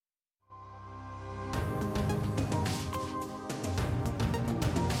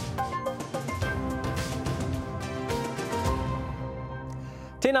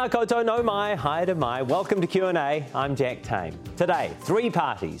Tēnā koutou no mai, haere mai. Welcome to Q&A. I'm Jack Tame. Today, 3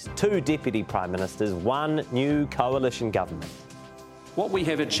 parties, 2 deputy prime ministers, 1 new coalition government. What we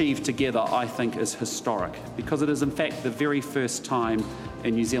have achieved together, I think, is historic, because it is in fact the very first time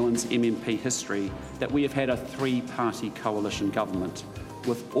in New Zealand's MMP history that we have had a 3-party coalition government,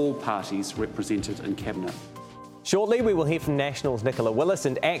 with all parties represented in Cabinet. Shortly, we will hear from Nationals' Nicola Willis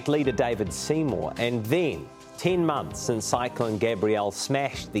and ACT leader David Seymour, and then 10 months since Cyclone Gabrielle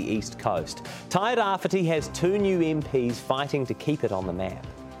smashed the east coast. Tairāwhiti has 2 new MPs fighting to keep it on the map.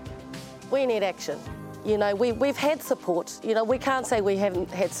 We need action. You know, we've had support. You know, we can't say we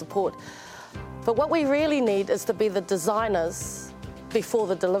haven't had support. But what we really need is to be the designers before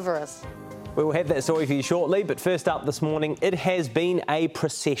the deliverers. We will have that story for you shortly, but first up this morning, it has been a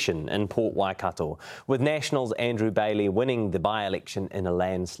procession in Port Waikato, with Nationals' Andrew Bailey winning the by-election in a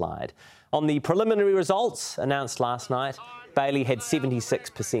landslide. On the preliminary results announced last night, Bailey had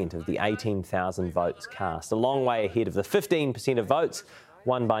 76% of the 18,000 votes cast, a long way ahead of the 15% of votes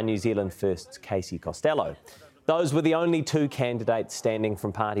won by New Zealand First's Casey Costello. Those were the only 2 candidates standing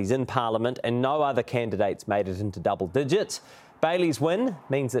from parties in Parliament, and no other candidates made it into double digits. Bailey's win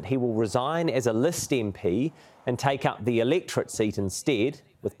means that he will resign as a list MP and take up the electorate seat instead,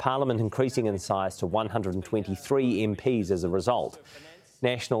 with Parliament increasing in size to 123 MPs as a result.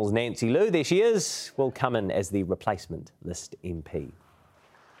 Nationals' Nancy Liu, there she is, will come in as the replacement list MP.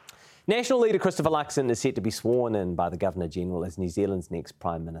 National leader Christopher Luxon is set to be sworn in by the Governor-General as New Zealand's next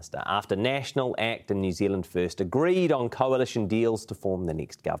Prime Minister, after National, ACT and New Zealand First agreed on coalition deals to form the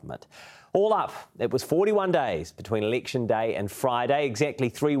next government. All up, it was 41 days between Election Day and Friday, exactly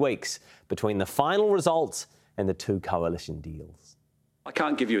 3 weeks between the final results and the 2 coalition deals. I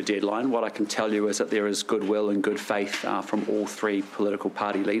can't give you a deadline. What I can tell you is that there is goodwill and good faith from all 3 political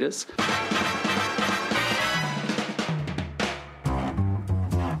party leaders.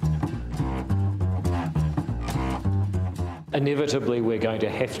 Inevitably, we're going to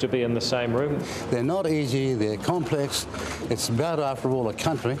have to be in the same room. They're not easy, they're complex. It's about, after all, a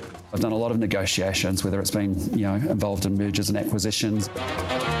country. I've done a lot of negotiations, whether it's been, involved in mergers and acquisitions.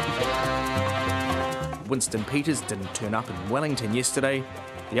 Winston Peters didn't turn up in Wellington yesterday.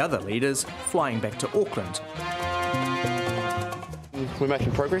 The other leaders flying back to Auckland. We're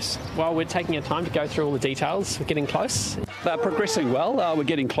making progress. Well, we're taking our time to go through all the details. We're getting close. They're progressing well. We're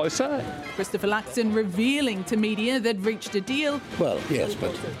getting closer. Christopher Luxon revealing to media they'd reached a deal. Well, yes,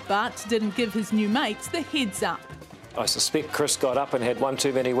 but didn't give his new mates the heads up. I suspect Chris got up and had one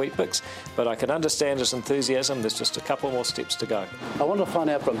too many wheat bix, but I can understand his enthusiasm. There's just a couple more steps to go. I want to find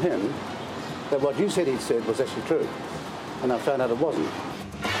out from him that what you said he'd said was actually true, and I found out it wasn't.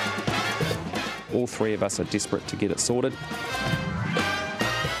 All 3 of us are desperate to get it sorted.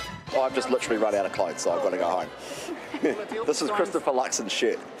 I've just literally run out of clothes, so I've got to go home. This is Christopher Luxon's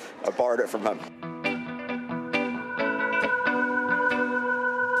shirt. I borrowed it from him.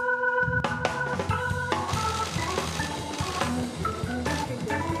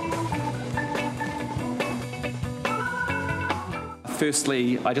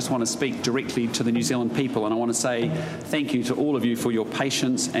 Firstly, I just want to speak directly to the New Zealand people, and I want to say thank you to all of you for your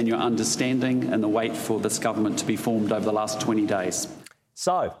patience and your understanding and the wait for this government to be formed over the last 20 days.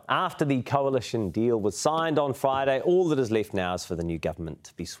 So, after the coalition deal was signed on Friday, all that is left now is for the new government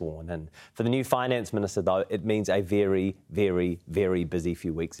to be sworn in. For the new Finance Minister, though, it means a very, very, very busy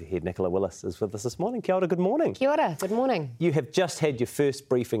few weeks ahead. Nicola Willis is with us this morning. Kia ora, good morning. Kia ora, good morning. You have just had your first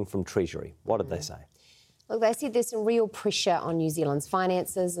briefing from Treasury. What did they say? Look, they said there's some real pressure on New Zealand's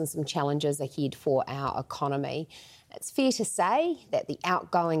finances and some challenges ahead for our economy. It's fair to say that the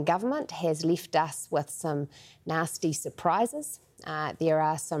outgoing government has left us with some nasty surprises. There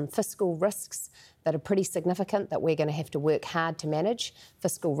are some fiscal risks that are pretty significant that we're going to have to work hard to manage.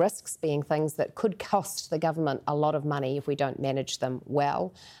 Fiscal risks being things that could cost the government a lot of money if we don't manage them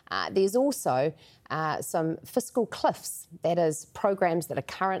well. There's also some fiscal cliffs, that is, programs that are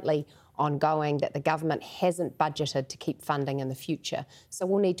currently ongoing that the government hasn't budgeted to keep funding in the future. So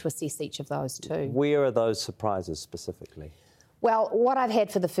we'll need to assess each of those too. Where are those surprises specifically? Well, what I've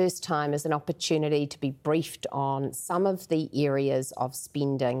had for the first time is an opportunity to be briefed on some of the areas of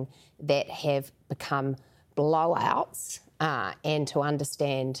spending that have become blowouts and to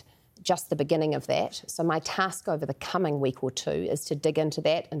understand just the beginning of that. So my task over the coming week or 2 is to dig into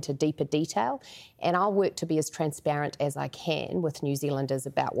that into deeper detail, and I'll work to be as transparent as I can with New Zealanders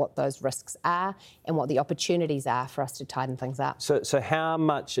about what those risks are and what the opportunities are for us to tighten things up. So how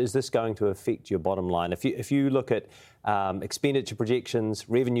much is this going to affect your bottom line? If you look at expenditure projections,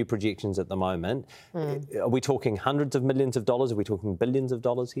 revenue projections at the moment. Are we talking hundreds of millions of dollars? Are we talking billions of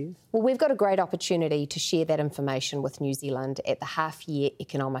dollars here? Well, we've got a great opportunity to share that information with New Zealand at the half-year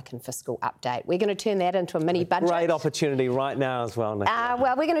economic and fiscal update. We're going to turn that into a mini budget. Great opportunity right now as well, Nicola.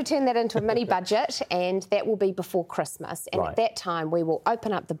 Well, we're going to turn that into a mini budget, and that will be before Christmas. And at that time, we will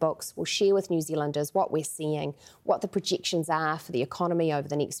open up the books, we'll share with New Zealanders what we're seeing, what the projections are for the economy over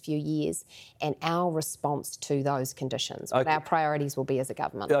the next few years, and our response to those conditions. What our priorities will be as a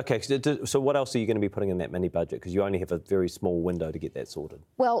government. OK, so what else are you going to be putting in that mini budget? Because you only have a very small window to get that sorted.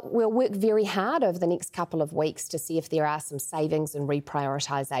 Well, we'll work very hard over the next couple of weeks to see if there are some savings and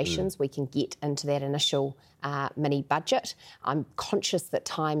reprioritisations we can get into that initial mini budget. I'm conscious that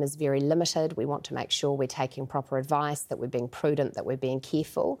time is very limited. We want to make sure we're taking proper advice, that we're being prudent, that we're being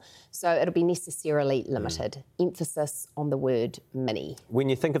careful. So it'll be necessarily limited. Emphasis on the word mini. When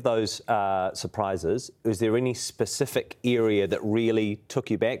you think of those surprises, is there any specific area that really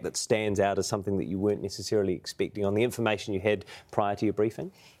took you back, that stands out as something that you weren't necessarily expecting on the information you had prior to your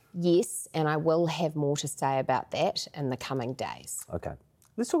briefing? Yes, and I will have more to say about that in the coming days. OK.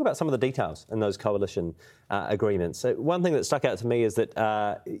 Let's talk about some of the details in those coalition agreements. So one thing that stuck out to me is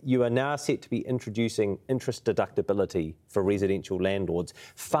that you are now set to be introducing interest deductibility for residential landlords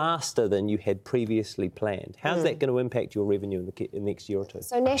faster than you had previously planned. How's that going to impact your revenue in the next year or two?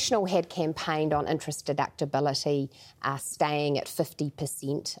 So National had campaigned on interest deductibility staying at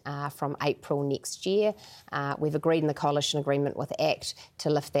 50% from April next year. We've agreed in the coalition agreement with ACT to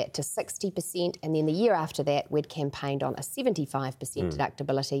lift that to 60%, and then the year after that we'd campaigned on a 75%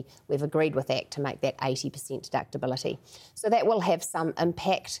 deductibility. We've agreed with ACT to make that 80% deductibility. So that will have some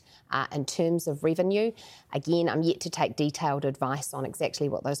impact in terms of revenue. Again, I'm yet to take detailed advice on exactly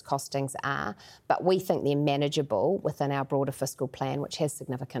what those costings are, but we think they're manageable within our broader fiscal plan, which has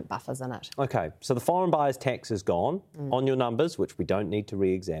significant buffers in it. OK, so the foreign buyers tax is gone on your numbers, which we don't need to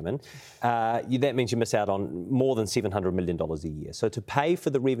re-examine. That means you miss out on more than $700 million a year. So to pay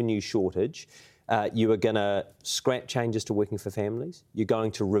for the revenue shortage, you are going to scrap changes to working for families. You're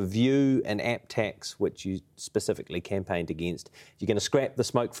going to review an app tax, which you specifically campaigned against. You're going to scrap the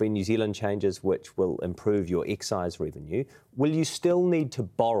smoke-free New Zealand changes, which will improve your excise revenue. Will you still need to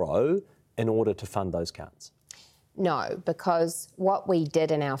borrow in order to fund those cuts? No, because what we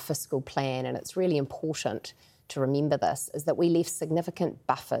did in our fiscal plan, and it's really important to remember this, is that we left significant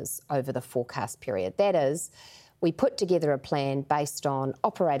buffers over the forecast period. That is, we put together a plan based on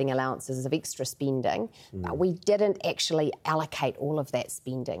operating allowances of extra spending, but we didn't actually allocate all of that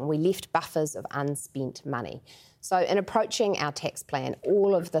spending. We left buffers of unspent money. So in approaching our tax plan,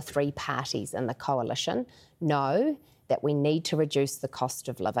 all of the three parties in the coalition know that we need to reduce the cost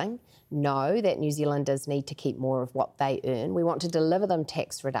of living, know that New Zealanders need to keep more of what they earn. We want to deliver them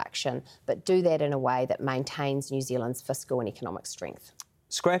tax reduction, but do that in a way that maintains New Zealand's fiscal and economic strength.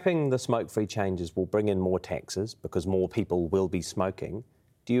 Scrapping the smoke-free changes will bring in more taxes because more people will be smoking.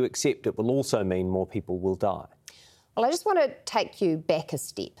 Do you accept it will also mean more people will die? Well, I just want to take you back a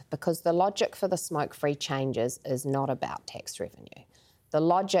step because the logic for the smoke-free changes is not about tax revenue. The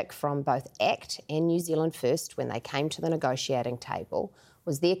logic from both ACT and New Zealand First, when they came to the negotiating table,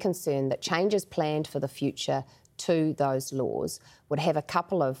 was their concern that changes planned for the future to those laws would have a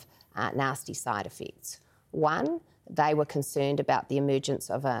couple of nasty side effects. One, they were concerned about the emergence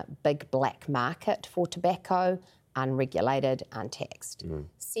of a big black market for tobacco, unregulated, untaxed.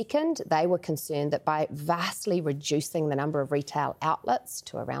 Second, they were concerned that by vastly reducing the number of retail outlets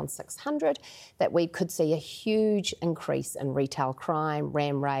to around 600, that we could see a huge increase in retail crime,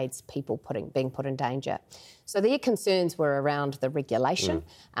 ram raids, people being put in danger. So their concerns were around the regulation.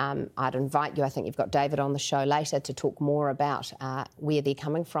 I'd invite you, I think you've got David on the show later, to talk more about where they're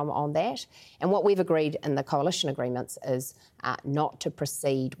coming from on that. And what we've agreed in the coalition agreements is not to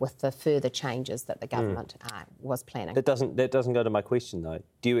proceed with the further changes that the government was planning. That doesn't go to my question, though.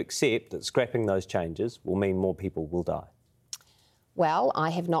 Do you accept that scrapping those changes will mean more people will die? Well, I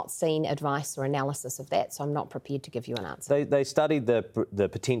have not seen advice or analysis of that, so I'm not prepared to give you an answer. They studied the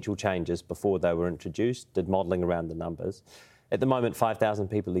potential changes before they were introduced, did modelling around the numbers. At the moment, 5,000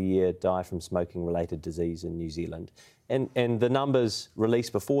 people a year die from smoking-related disease in New Zealand. And the numbers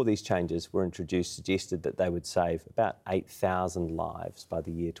released before these changes were introduced suggested that they would save about 8,000 lives by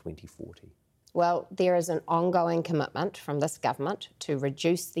the year 2040. Well, there is an ongoing commitment from this government to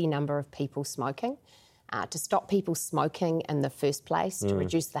reduce the number of people smoking, to stop people smoking in the first place, to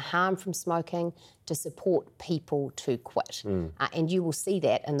reduce the harm from smoking, to support people to quit. And you will see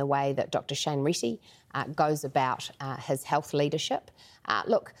that in the way that Dr. Shane Reti goes about his health leadership.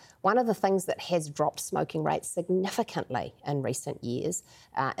 Look, one of the things that has dropped smoking rates significantly in recent years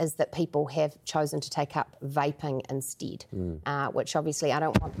is that people have chosen to take up vaping instead, which obviously I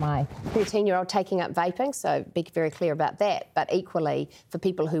don't want my 13-year-old taking up vaping, so be very clear about that. But equally, for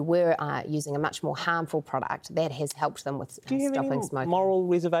people who were using a much more harmful product, that has helped them with Do you have stopping any smoking. moral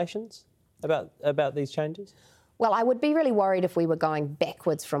reservations about these changes? Well, I would be really worried if we were going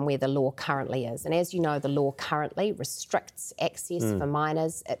backwards from where the law currently is. And as you know, the law currently restricts access for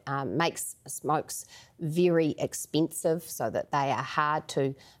minors. It makes smokes very expensive so that they are hard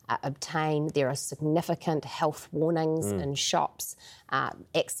to obtain. There are significant health warnings in shops.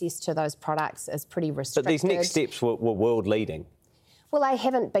 Access to those products is pretty restricted. But these next steps were world leading. Well, they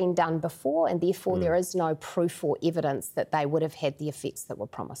haven't been done before, and therefore there is no proof or evidence that they would have had the effects that were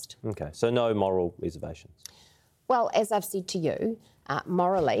promised. OK, so no moral reservations. Well, as I've said to you,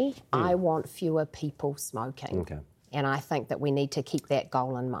 morally, I want fewer people smoking. OK. And I think that we need to keep that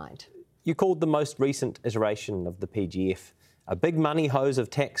goal in mind. You called the most recent iteration of the PGF a big money hose of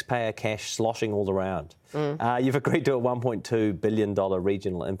taxpayer cash sloshing all around. You've agreed to a $1.2 billion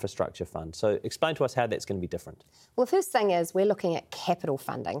regional infrastructure fund. So explain to us how that's going to be different. Well, the first thing is we're looking at capital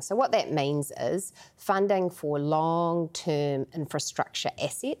funding. So what that means is funding for long-term infrastructure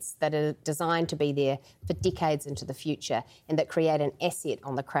assets that are designed to be there for decades into the future and that create an asset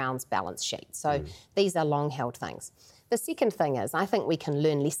on the Crown's balance sheet. So these are long-held things. The second thing is I think we can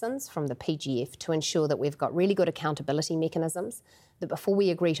learn lessons from the PGF to ensure that we've got really good accountability mechanisms, that before we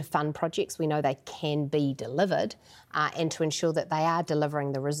agree to fund projects, we know they can be delivered, and to ensure that they are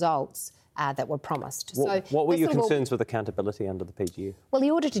delivering the results that were promised. What were your concerns with accountability under the PGF? Well,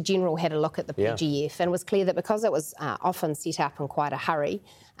 the Auditor-General had a look at the PGF and was clear that because it was often set up in quite a hurry,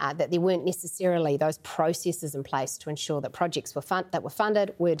 that there weren't necessarily those processes in place to ensure that projects that were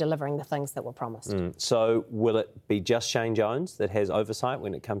funded were delivering the things that were promised. So will it be just Shane Jones that has oversight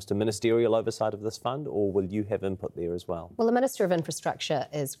when it comes to ministerial oversight of this fund, or will you have input there as well? Well, the Minister of Infrastructure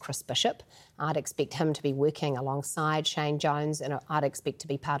is Chris Bishop. I'd expect him to be working alongside Shane Jones, and I'd expect to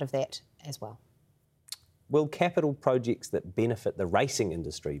be part of that as well. Will capital projects that benefit the racing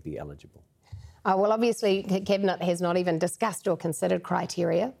industry be eligible? Well, obviously, Cabinet has not even discussed or considered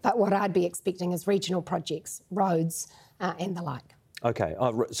criteria, but what I'd be expecting is regional projects, roads and the like. OK,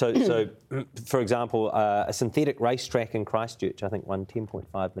 so for example, a synthetic racetrack in Christchurch, I think, won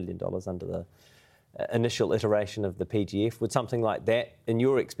 $10.5 million under the initial iteration of the PGF. Would something like that, in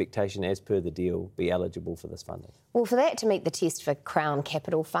your expectation, as per the deal, be eligible for this funding? Well, for that to meet the test for Crown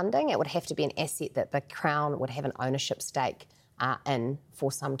capital funding, it would have to be an asset that the Crown would have an ownership stake in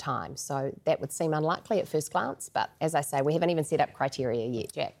for some time. So that would seem unlikely at first glance, but as I say, we haven't even set up criteria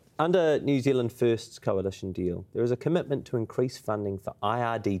yet, Jack. Under New Zealand First's coalition deal, there is a commitment to increase funding for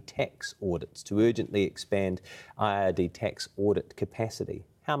IRD tax audits to urgently expand IRD tax audit capacity.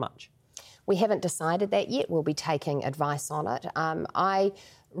 How much? We haven't decided that yet. We'll be taking advice on it. I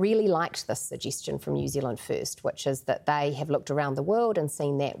really liked this suggestion from New Zealand First, which is that they have looked around the world and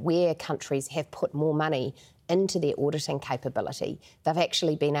seen that where countries have put more money into their auditing capability, they've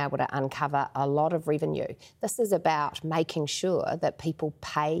actually been able to uncover a lot of revenue. This is about making sure that people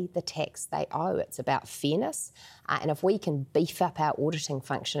pay the tax they owe. It's about fairness. And if we can beef up our auditing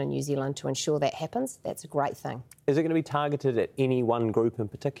function in New Zealand to ensure that happens, that's a great thing. Is it going to be targeted at any one group in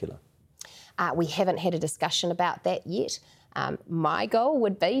particular? We haven't had a discussion about that yet. My goal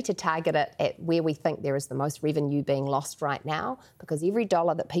would be to target it at where we think there is the most revenue being lost right now, because every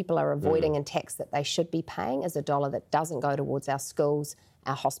dollar that people are avoiding in tax that they should be paying is a dollar that doesn't go towards our schools,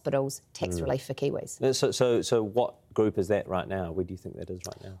 our hospitals, tax relief for Kiwis. So what group is that right now? Where do you think that is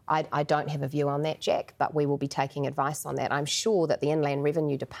right now? I don't have a view on that, Jack, but we will be taking advice on that. I'm sure that the Inland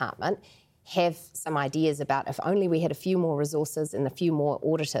Revenue Department have some ideas about if only we had a few more resources and a few more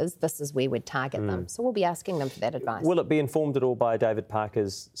auditors, this is where we'd target them. So we'll be asking them for that advice. Will it be informed at all by David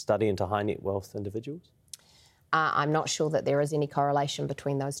Parker's study into high net wealth individuals? I'm not sure that there is any correlation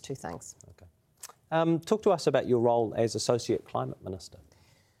between those two things. OK. Talk to us about your role as Associate Climate Minister.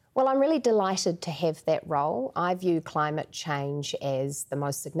 Well, I'm really delighted to have that role. I view climate change as the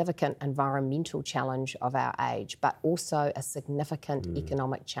most significant environmental challenge of our age, but also a significant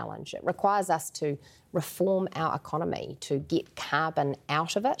economic challenge. It requires us to reform our economy, to get carbon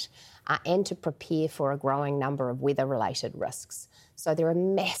out of it, and to prepare for a growing number of weather-related risks. So there are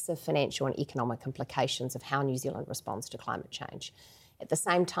massive financial and economic implications of how New Zealand responds to climate change. At the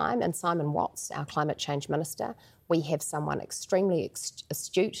same time, and Simon Watts, our Climate Change Minister, we have someone extremely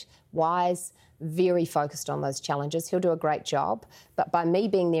astute, wise, very focused on those challenges. He'll do a great job, but by me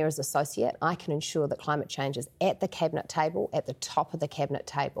being there as associate, I can ensure that climate change is at the cabinet table, at the top of the cabinet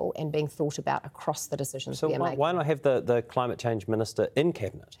table, and being thought about across the decisions we are making. So why not have the climate change minister in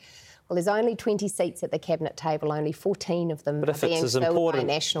cabinet? Well, there's only 20 seats at the cabinet table, only 14 of them are being filled by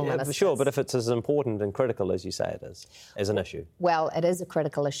national ministers. Sure, but if it's as important and critical as you say it is, as an issue. Well, it is a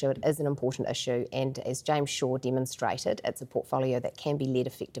critical issue, it is an important issue, and as James Shaw demonstrated, it's a portfolio that can be led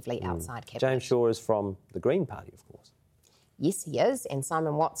effectively outside cabinet. James Shaw is from the Green Party, of course. Yes, he is, and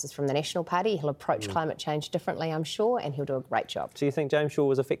Simon Watts is from the National Party. He'll approach climate change differently, I'm sure, and he'll do a great job. So you think James Shaw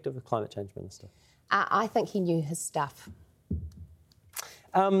was effective as climate change minister? I think he knew his stuff.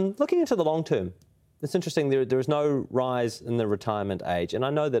 Looking into the long term, it's interesting, there is no rise in the retirement age, and I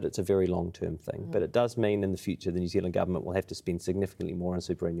know that it's a very long-term thing, but it does mean in the future the New Zealand government will have to spend significantly more on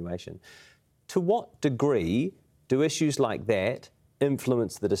superannuation. To what degree do issues like that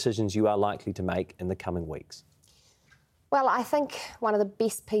influence the decisions you are likely to make in the coming weeks? Well, I think one of the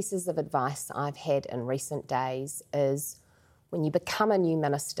best pieces of advice I've had in recent days is when you become a new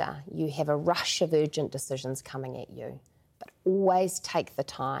minister, you have a rush of urgent decisions coming at you. But always take the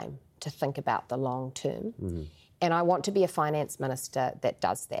time to think about the long term. And I want to be a finance minister that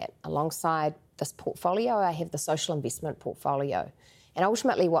does that. Alongside this portfolio, I have the social investment portfolio. And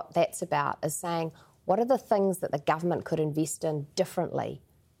ultimately what that's about is saying, what are the things that the government could invest in differently,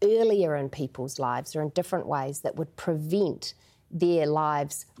 earlier in people's lives or in different ways that would prevent their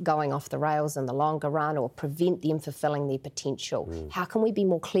lives going off the rails in the longer run or prevent them fulfilling their potential? How can we be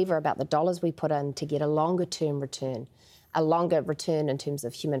more clever about the dollars we put in to get a longer term return? A longer return in terms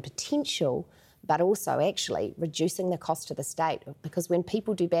of human potential, but also actually reducing the cost to the state. Because when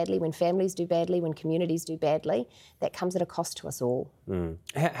people do badly, when families do badly, when communities do badly, that comes at a cost to us all.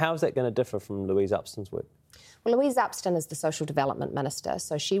 How is that going to differ from Louise Upston's work? Well, Louise Upston is the Social Development Minister,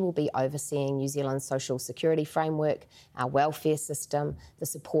 so she will be overseeing New Zealand's social security framework, our welfare system, the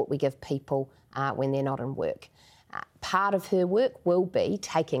support we give people when they're not in work. Part of her work will be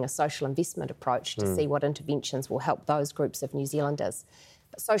taking a social investment approach to see what interventions will help those groups of New Zealanders.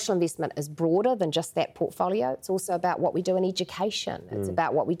 But social investment is broader than just that portfolio. It's also about what we do in education. It's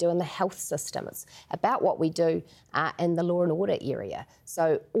about what we do in the health system. It's about what we do in the law and order area.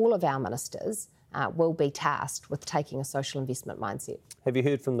 So all of our ministers will be tasked with taking a social investment mindset. Have you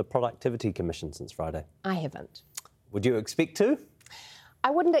heard from the Productivity Commission since Friday? I haven't. Would you expect to? I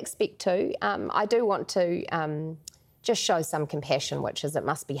wouldn't expect to. I do want to just show some compassion, which is it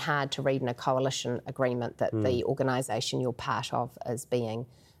must be hard to read in a coalition agreement that the organisation you're part of is being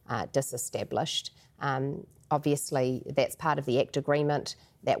disestablished. Obviously, that's part of the ACT agreement.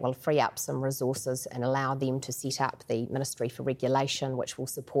 That will free up some resources and allow them to set up the Ministry for Regulation, which will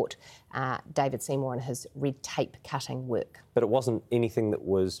support David Seymour and his red tape cutting work. But it wasn't anything that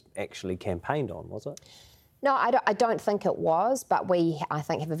was actually campaigned on, was it? No, I don't think it was, but we, I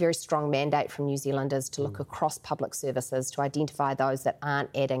think, have a very strong mandate from New Zealanders to look across public services to identify those that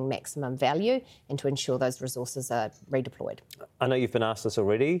aren't adding maximum value and to ensure those resources are redeployed. I know you've been asked this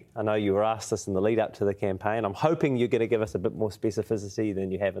already. I know you were asked this in the lead up to the campaign. I'm hoping you're going to give us a bit more specificity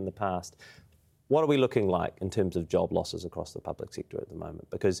than you have in the past. What are we looking like in terms of job losses across the public sector at the moment?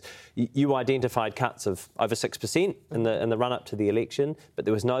 Because you identified cuts of over 6% in the run-up to the election, but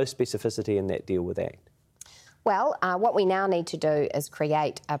there was no specificity in that deal with ACT. Well, what we now need to do is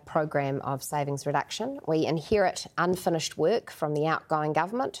create a program of savings reduction. We inherit unfinished work from the outgoing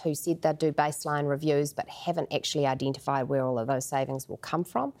government who said they'd do baseline reviews but haven't actually identified where all of those savings will come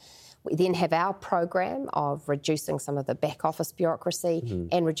from. We then have our program of reducing some of the back office bureaucracy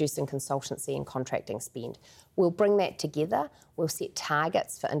and reducing consultancy and contracting spend. We'll bring that together. We'll set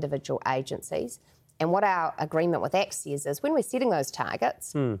targets for individual agencies. And what our agreement with ACT says is when we're setting those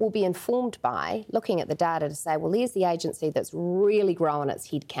targets, we'll be informed by looking at the data to say, well, there's the agency that's really growing its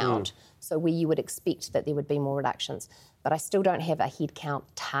headcount, so where you would expect that there would be more reductions. But I still don't have a headcount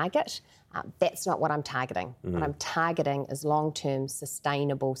target. That's not what I'm targeting. What I'm targeting is long-term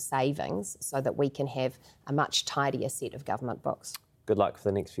sustainable savings so that we can have a much tidier set of government books. Good luck for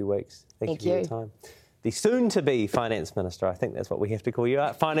the next few weeks. Thank you for your time. The soon-to-be Finance Minister, I think that's what we have to call you,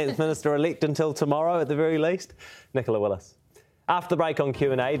 Finance Minister-elect until tomorrow at the very least, Nicola Willis. After the break on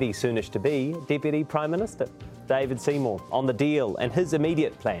Q&A, the soonish-to-be Deputy Prime Minister, David Seymour, on the deal and his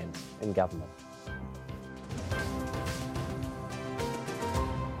immediate plans in government.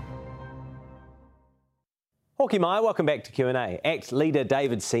 Hoki mai, welcome back to Q&A. ACT leader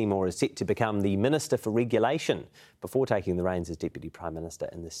David Seymour is set to become the Minister for Regulation before taking the reins as Deputy Prime Minister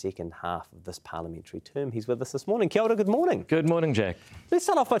in the second half of this parliamentary term. He's with us this morning. Kia ora, good morning. Good morning, Jack. Let's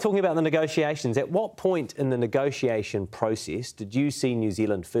start off by talking about the negotiations. At what point in the negotiation process did you see New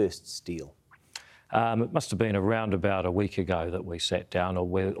Zealand First's deal? It must have been around about a week ago that we sat down,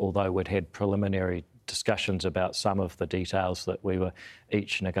 although we'd had preliminary discussions about some of the details that we were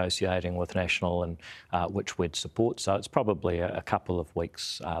each negotiating with National and which we'd support. So it's probably a couple of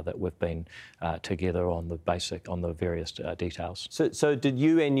weeks that we've been together on the various details. So did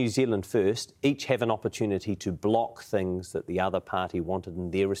you and New Zealand First each have an opportunity to block things that the other party wanted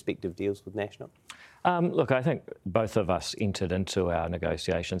in their respective deals with National? Look, I think both of us entered into our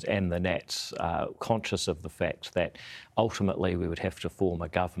negotiations and the Nats conscious of the fact that ultimately we would have to form a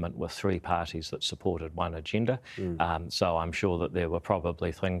government with three parties that supported one agenda. So I'm sure that there were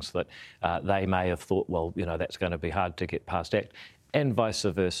probably things that they may have thought, well, that's going to be hard to get past Act, and vice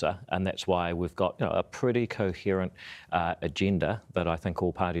versa. And that's why we've got a pretty coherent agenda that I think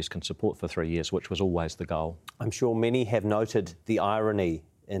all parties can support for 3 years, which was always the goal. I'm sure many have noted the irony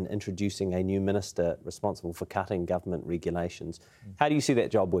in introducing a new minister responsible for cutting government regulations. How do you see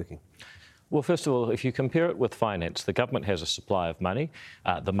that job working? Well, first of all, if you compare it with finance, the government has a supply of money,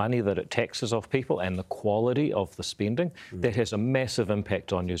 the money that it taxes off people and the quality of the spending, that has a massive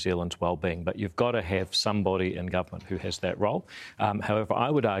impact on New Zealand's well-being. But you've got to have somebody in government who has that role. However, I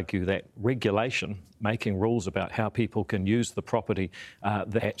would argue that regulation, making rules about how people can use the property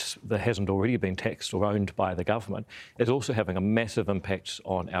that hasn't already been taxed or owned by the government, is also having a massive impact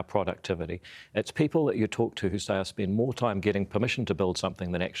on our productivity. It's people that you talk to who say, I spend more time getting permission to build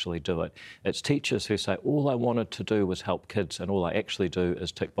something than actually do it. It's teachers who say, all I wanted to do was help kids and all I actually do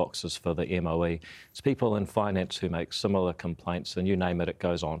is tick boxes for the MOE. It's people in finance who make similar complaints, and you name it, it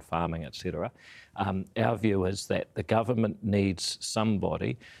goes on, farming, etc. Our view is that the government needs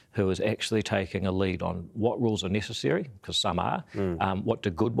somebody who is actually taking a lead on what rules are necessary, because some are, what do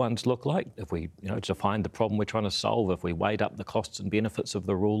good ones look like, if we define the problem we're trying to solve, if we weighed up the costs and benefits of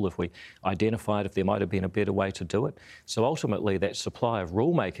the rule, if we identified if there might have been a better way to do it. So ultimately that supply of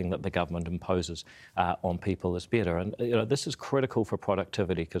rule-making that the government imposes on people is better. And this is critical for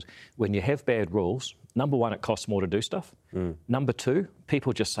productivity, because when you have bad rules, number one, it costs more to do stuff. Number two,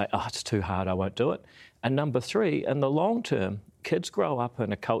 people just say, oh, it's too hard, I won't do it. And number three, in the long term, kids grow up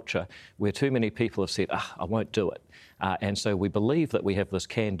in a culture where too many people have said, I won't do it. And so we believe that we have this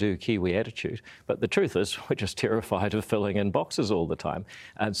can-do Kiwi attitude, but the truth is we're just terrified of filling in boxes all the time.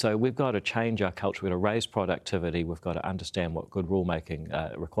 And so we've got to change our culture, we've got to raise productivity, we've got to understand what good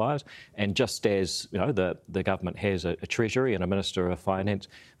rulemaking requires. And just as the government has a Treasury and a Minister of Finance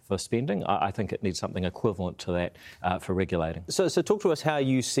for spending, I think it needs something equivalent to that for regulating. So talk to us how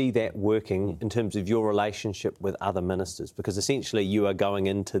you see that working in terms of your relationship with other ministers, because essentially you are going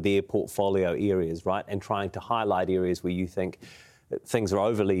into their portfolio areas, right, and trying to highlight areas where you think things are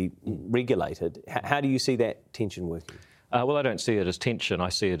overly regulated. How do you see that tension working? Well, I don't see it as tension. I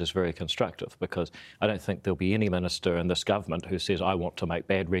see it as very constructive, because I don't think there'll be any minister in this government who says, I want to make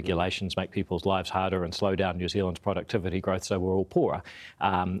bad regulations, make people's lives harder and slow down New Zealand's productivity growth so we're all poorer.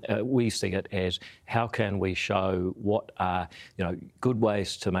 We see it as, how can we show what are good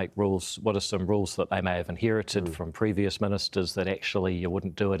ways to make rules, what are some rules that they may have inherited from previous ministers that actually you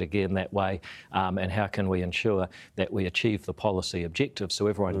wouldn't do it again that way, and how can we ensure that we achieve the policy objectives so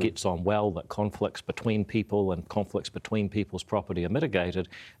everyone gets on well, that conflicts between people and conflicts between people's property are mitigated,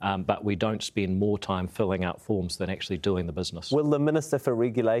 but we don't spend more time filling out forms than actually doing the business. Will the Minister for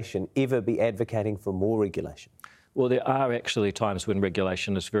Regulation ever be advocating for more regulation? Well, there are actually times when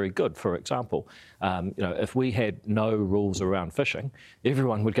regulation is very good. For example, if we had no rules around fishing,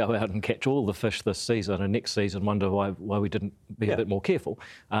 everyone would go out and catch all the fish this season, and next season wonder why we didn't be a bit more careful.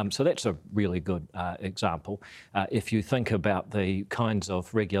 So that's a really good example. If you think about the kinds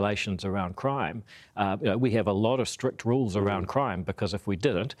of regulations around crime, we have a lot of strict rules around crime, because if we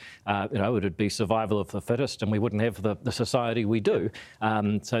didn't, it would be survival of the fittest, and we wouldn't have the society we do.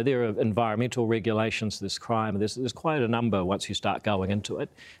 So there are environmental regulations, there's crime, there's quite a number once you start going into it,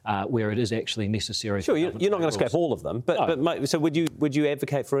 where it is actually necessary. Sure, you're not going to scrap all of them, but so would you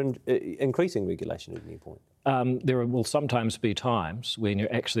advocate for increasing regulation at any point? There will sometimes be times when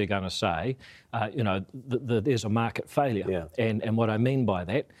you're actually going to say, there's a market failure. And what I mean by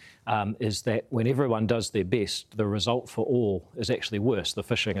that is that when everyone does their best, the result for all is actually worse. The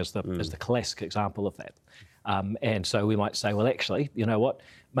fishing is the classic example of that. And so we might say, well, actually, you know what?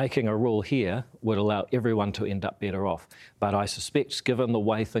 Making a rule here would allow everyone to end up better off. But I suspect, given the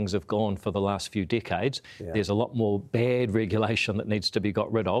way things have gone for the last few decades, there's a lot more bad regulation that needs to be got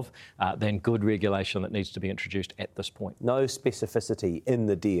rid of than good regulation that needs to be introduced at this point. No specificity in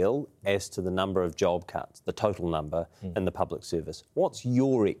the deal as to the number of job cuts, the total number in the public service. What's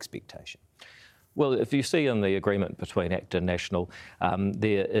your expectation? Well, if you see in the agreement between ACT and National,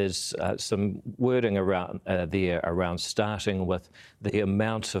 there is some wording around around starting with the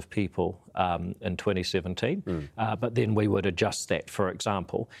amount of people in 2017, but then we would adjust that. For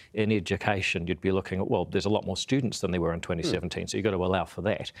example, in education, you'd be looking at, well, there's a lot more students than there were in 2017, so you've got to allow for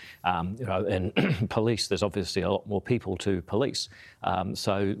that. In police, there's obviously a lot more people to police,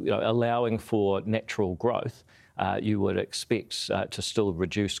 so allowing for natural growth. You would expect to still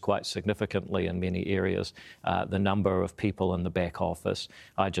reduce quite significantly in many areas the number of people in the back office.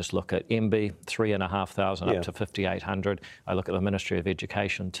 I just look at MB, 3,500 up to 5,800. I look at the Ministry of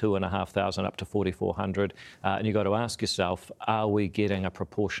Education, 2,500 up to 4,400. And you've got to ask yourself, are we getting a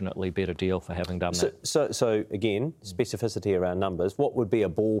proportionately better deal for having done that? So again, specificity around numbers. What would be a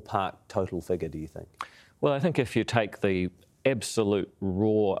ballpark total figure, do you think? Well, I think if you take the absolute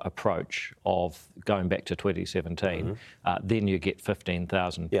raw approach of going back to 2017, then you get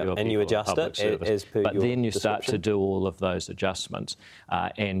 15,000 pure people. And you adjust it as per But your then you start to description? do all of those adjustments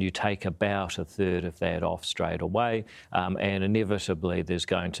and you take about a third of that off straight away, and inevitably there's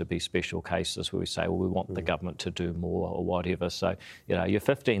going to be special cases where we say, well, we want the government to do more or whatever. So, your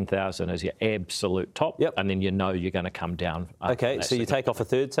 15,000 is your absolute top, and then you're going to come down. Okay, so you take off a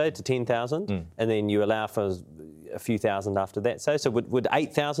third, say, to 10,000, and then you allow for a few thousand after that. So would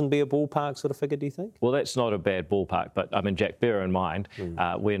 8,000 be a ballpark sort of figure, do you think? Well, that's not a bad ballpark, but I mean, Jack, bear in mind,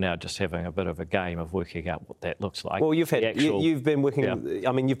 we're now just having a bit of a game of working out what that looks like. Well, you've been working.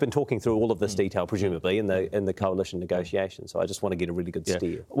 I mean, you've been talking through all of this detail, presumably, in the coalition negotiations. So I just want to get a really good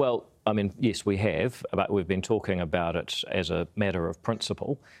steer. Well, I mean, yes, we have, but we've been talking about it as a matter of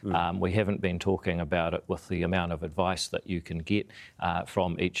principle. We haven't been talking about it with the amount of advice that you can get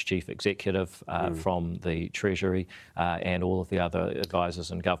from each chief executive, from the Treasury, and all of the other advisors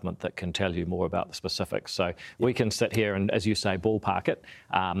in government that can tell you more about the specifics. So we can sit here and, as you say, ballpark it,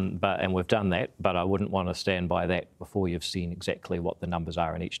 and we've done that, but I wouldn't want to stand by that before you've seen exactly what the numbers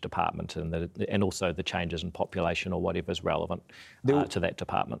are in each department and also the changes in population or whatever's relevant to that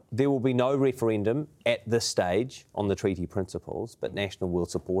department. There will be no referendum at this stage on the treaty principles, but National will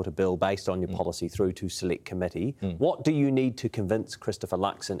support a bill based on your policy through to Select Committee. What do you need to convince Christopher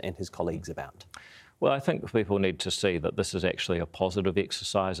Luxon and his colleagues about? Well, I think people need to see that this is actually a positive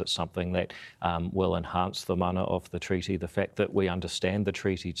exercise. It's something that will enhance the mana of the treaty. The fact that we understand the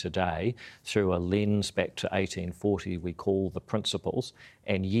treaty today through a lens back to 1840 we call the principles,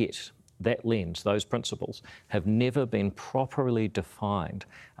 and yet that lens, those principles, have never been properly defined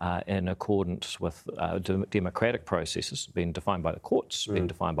in accordance with democratic processes, been defined by the courts, been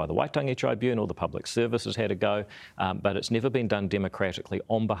defined by the Waitangi Tribunal, the Public Service has had a go, but it's never been done democratically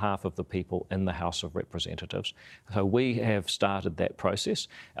on behalf of the people in the House of Representatives. So we have started that process.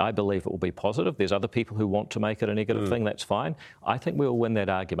 I believe it will be positive. There's other people who want to make it a negative thing, that's fine. I think we'll win that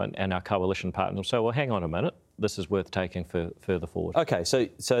argument, and our coalition partners will say, well, hang on a minute, this is worth taking further forward. OK,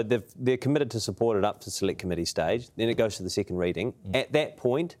 so they're committed to support it up to Select Committee stage, then it goes to the second reading. At that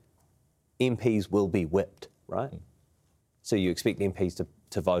point, MPs will be whipped, right? So you expect MPs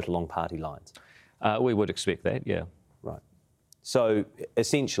to vote along party lines? We would expect that, yeah. Right. So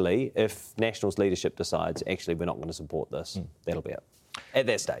essentially, if National's leadership decides, actually, we're not going to support this, that'll be it. At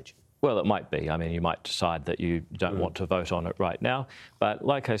that stage. Well, it might be. I mean, you might decide that you don't want to vote on it right now. But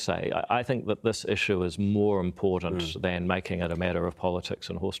like I say, I think that this issue is more important than making it a matter of politics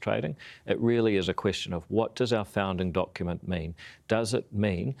and horse trading. It really is a question of what does our founding document mean? Does it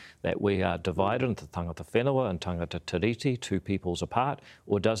mean that we are divided into tangata whenua and tangata tiriti, two peoples apart?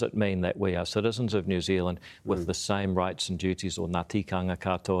 Or does it mean that we are citizens of New Zealand with the same rights and duties, or ngā tikanga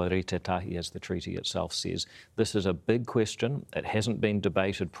katoa ritetahi, as the treaty itself says? This is a big question. It hasn't been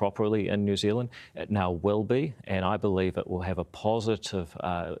debated properly in New Zealand. It now will be, and I believe it will have a positive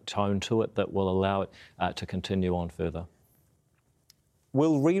tone to it that will allow it to continue on further.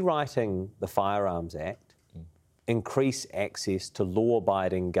 Will rewriting the Firearms Act increase access to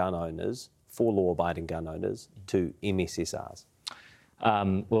law-abiding gun owners, to MSSRs?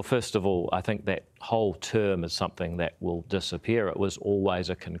 Well, first of all, I think that whole term is something that will disappear. It was always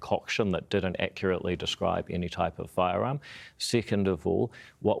a concoction that didn't accurately describe any type of firearm. Second of all,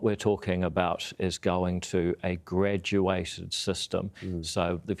 what we're talking about is going to a graduated system.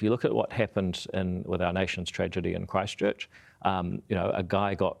 So if you look at what happened with our nation's tragedy in Christchurch, a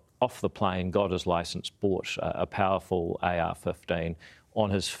guy got off the plane, got his licence, bought a powerful AR-15, on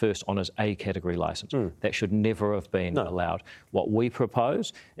his A category licence. That should never have been allowed. What we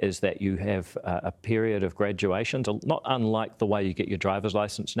propose is that you have a period of graduations, not unlike the way you get your driver's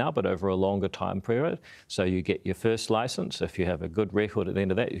licence now, but over a longer time period. So you get your first licence. If you have a good record at the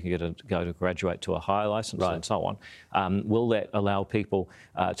end of that, you can go to graduate to a higher licence and so on. Will that allow people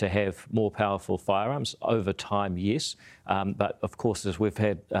to have more powerful firearms over time? Yes. But of course, as we've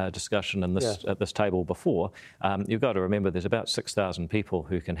had discussion at this table before, you've got to remember there's about 6,000 people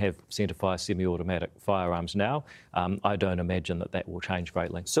who can have centrefire semi-automatic firearms now. I don't imagine that will change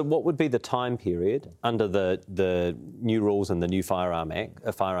greatly. So what would be the time period under the new rules and the new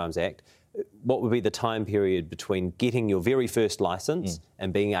Firearms Act? What would be the time period between getting your very first licence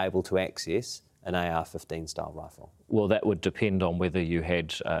and being able to access an AR-15 style rifle? Well, that would depend on whether you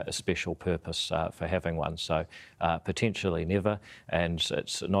had a special purpose for having one. So potentially never, and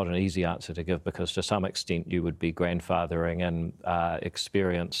it's not an easy answer to give because to some extent you would be grandfathering in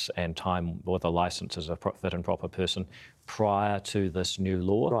experience and time with a licence as a fit and proper person prior to this new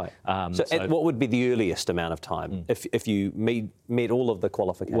law. Right. So what would be the earliest amount of time if you met all of the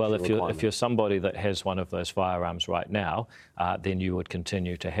qualifications? Well, if you're somebody that has one of those firearms right now, then you would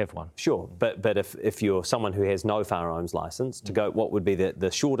continue to have one. Sure, but if you're someone who has no firearms licence, to go, what would be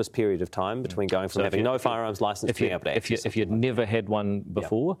the shortest period of time between going from having no firearms licence to being able to access? If you'd never had one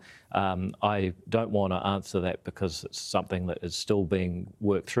before, I don't want to answer that because it's something that is still being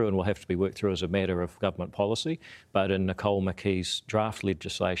worked through and will have to be worked through as a matter of government policy. But in Nicole McKee's draft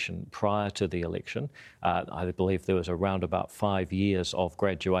legislation prior to the election, I believe there was around about 5 years of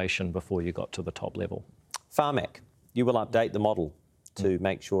graduation before you got to the top level. Pharmac, you will update the model to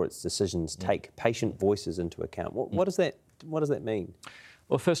make sure its decisions take patient voices into account. What does that mean?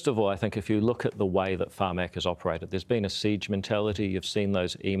 Well, first of all, I think if you look at the way that Pharmac has operated, there's been a siege mentality. You've seen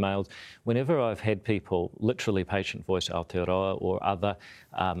those emails. Whenever I've had people, literally Patient Voice Aotearoa or other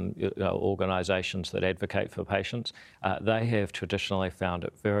organisations that advocate for patients, they have traditionally found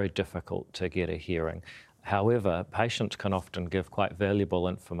it very difficult to get a hearing. However, patients can often give quite valuable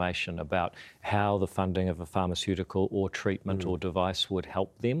information about how the funding of a pharmaceutical or treatment or device would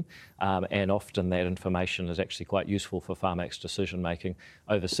help them, and often that information is actually quite useful for Pharmac's decision making.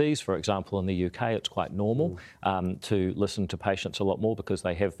 Overseas, for example, in the UK, it's quite normal to listen to patients a lot more because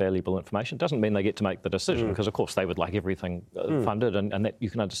they have valuable information. Doesn't mean they get to make the decision because, of course, they would like everything funded, and that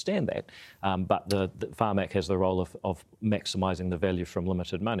you can understand that. But the Pharmac has the role of maximising the value from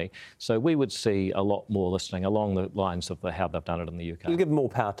limited money. So we would see a lot more listening along the lines of how they've done it in the UK. You'll give more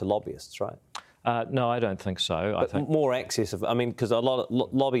power to lobbyists, right? No, I don't think so. But I think more access because a lot of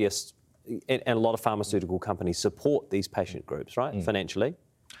lobbyists and a lot of pharmaceutical companies support these patient groups, right, financially.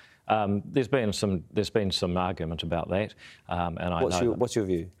 There's been some argument about that, and what's your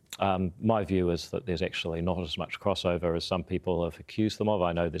view? My view is that there's actually not as much crossover as some people have accused them of.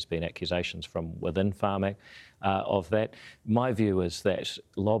 I know there's been accusations from within Pharmac of that. My view is that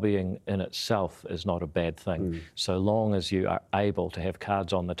lobbying in itself is not a bad thing, so long as you are able to have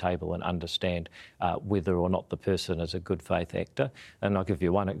cards on the table and understand whether or not the person is a good faith actor. And I'll give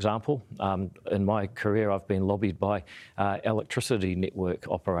you one example. In my career, I've been lobbied by electricity network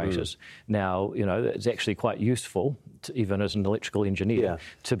operators. Now, it's actually quite useful, even as an electrical engineer,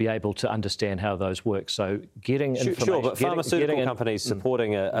 to be able to understand how those work. So getting information... Sure, but pharmaceutical companies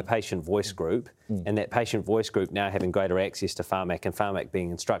supporting a patient voice group and that patient voice group now having greater access to Pharmac and Pharmac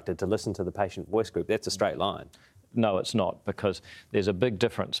being instructed to listen to the patient voice group, that's a straight line. No, it's not, because there's a big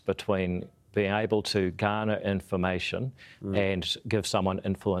difference between being able to garner information and give someone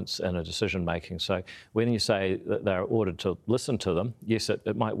influence in a decision making. So when you say that they're ordered to listen to them, yes,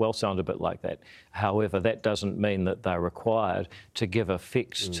 it might well sound a bit like that. However, that doesn't mean that they're required to give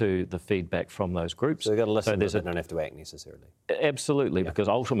effect to the feedback from those groups. So they've got to listen, but they don't have to act necessarily. Absolutely, because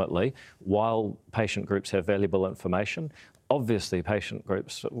ultimately, while patient groups have valuable information, obviously patient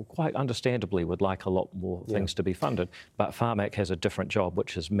groups quite understandably would like a lot more things to be funded, but Pharmac has a different job,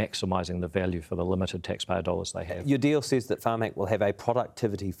 which is maximising the value for the limited taxpayer dollars they have. Your deal says that Pharmac will have a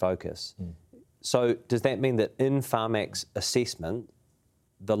productivity focus. So does that mean that in Pharmac's assessment,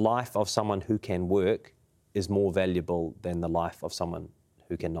 the life of someone who can work is more valuable than the life of someone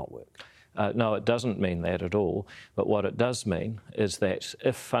who cannot work? No, it doesn't mean that at all. But what it does mean is that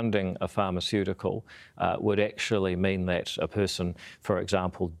if funding a pharmaceutical would actually mean that a person, for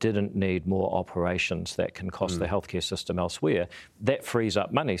example, didn't need more operations that can cost the healthcare system elsewhere, that frees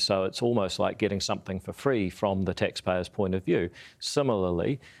up money. So it's almost like getting something for free from the taxpayer's point of view.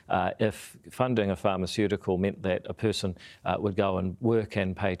 Similarly, if funding a pharmaceutical meant that a person would go and work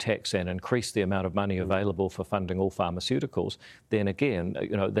and pay tax and increase the amount of money available for funding all pharmaceuticals, then again,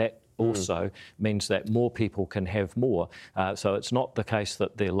 that also means that more people can have more. So it's not the case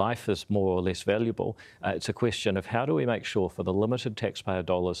that their life is more or less valuable. It's a question of how do we make sure for the limited taxpayer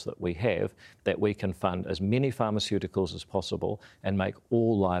dollars that we have that we can fund as many pharmaceuticals as possible and make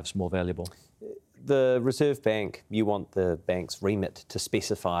all lives more valuable. The Reserve Bank, you want the bank's remit to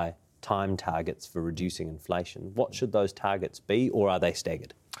specify time targets for reducing inflation. What should those targets be, or are they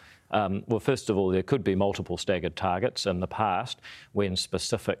staggered? Well, first of all, there could be multiple staggered targets. In the past, when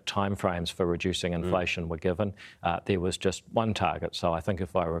specific timeframes for reducing inflation were given, there was just one target. So I think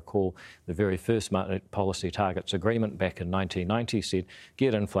if I recall, the very first policy targets agreement back in 1990 said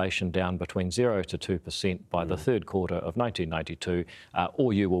get inflation down between 0 to 2% by the third quarter of 1992,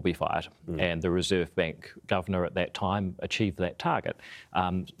 or you will be fired. And the Reserve Bank governor at that time achieved that target.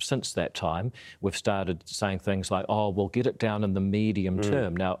 Since that time, we've started saying things like, oh, we'll get it down in the medium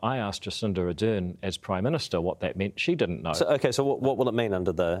term. Now, I asked Jacinda Ardern as Prime Minister what that meant. She didn't know. So what will it mean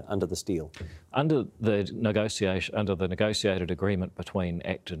under the steel? Under the negotiated agreement between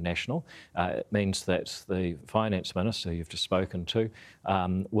ACT and National, it means that the Finance Minister you've just spoken to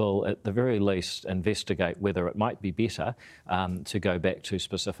will at the very least investigate whether it might be better to go back to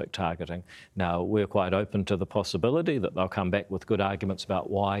specific targeting. Now, we're quite open to the possibility that they'll come back with good arguments about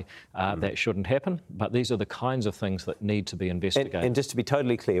why that shouldn't happen, but these are the kinds of things that need to be investigated. And just to be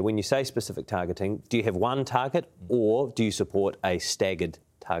totally clear, when you say specific targeting, do you have one target or do you support a staggered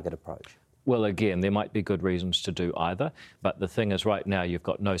target approach? Well, again, there might be good reasons to do either, but the thing is right now you've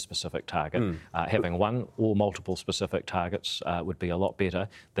got no specific target. Having one or multiple specific targets would be a lot better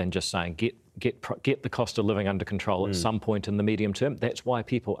than just saying get the cost of living under control at some point in the medium term. That's why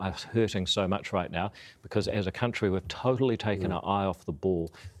people are hurting so much right now, because as a country we've totally taken our eye off the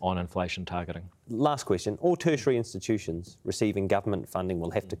ball on inflation targeting. Last question. All tertiary institutions receiving government funding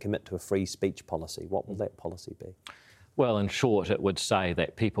will have to commit to a free speech policy. What will that policy be? Well, in short, it would say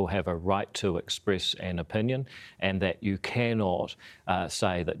that people have a right to express an opinion and that you cannot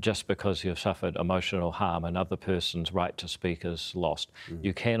say that just because you've suffered emotional harm, another person's right to speak is lost.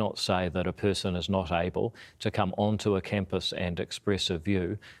 You cannot say that a person is not able to come onto a campus and express a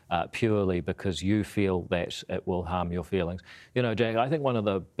view purely because you feel that it will harm your feelings. You know, Jack, I think one of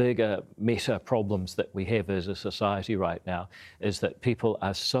the bigger meta problems that we have as a society right now is that people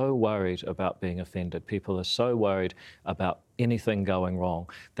are so worried about being offended. People are so worried about anything going wrong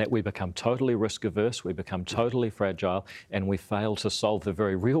that we become totally risk averse, we become totally fragile, and we fail to solve the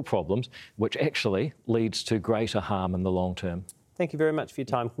very real problems, which actually leads to greater harm in the long term. Thank you very much for your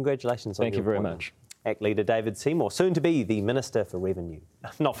time. Congratulations on your appointment. Thank you very much. ACT leader David Seymour, soon to be the Minister for Revenue.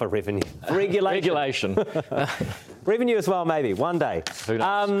 Not for revenue, for regulation. Revenue as well, maybe, one day. Who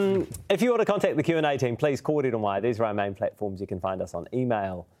knows? If you want to contact the Q&A team, please call it on wire. These are our main platforms. You can find us on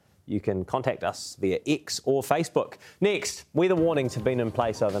email. You can contact us via X or Facebook. Next, weather warnings have been in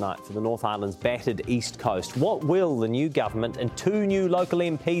place overnight for the North Island's battered east coast. What will the new government and 2 new local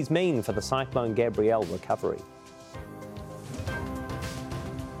MPs mean for the Cyclone Gabrielle recovery?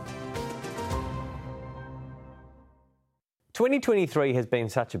 "2023 has been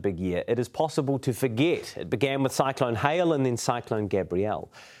such a big year, it is possible to forget. It began with Cyclone Hale and then Cyclone Gabrielle.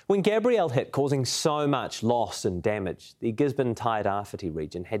 When Gabrielle hit, causing so much loss and damage, the Gisborne-Tairawhiti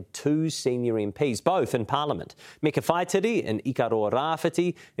region had 2 senior MPs, both in Parliament, Meka Whaitiri in Ikaroa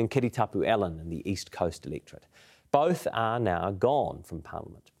Rāwhiti and Kiritapu Allen in the East Coast electorate. Both are now gone from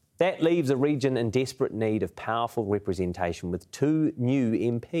Parliament. That leaves a region in desperate need of powerful representation with 2 new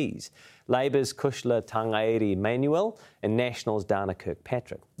MPs, Labour's Kushla Tangairi Manuel and National's Dana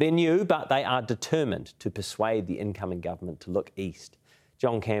Kirkpatrick. They're new, but they are determined to persuade the incoming government to look east.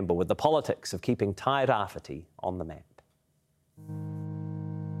 John Campbell with the politics of keeping Tairawhiti on the map.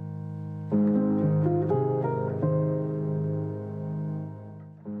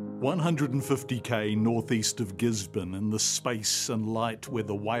 150k northeast of Gisborne, in the space and light where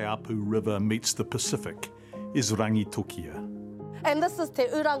the Waiapu River meets the Pacific, is Rangitukia. And this is Te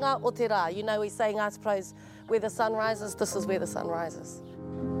Uranga o Te Rā. You know, we're saying, I suppose, where the sun rises, this is where the sun rises.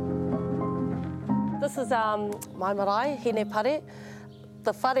 This is my marae, Hine Pare.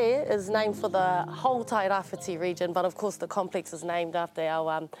 The whare is named for the whole Tairawhiti region, but of course the complex is named after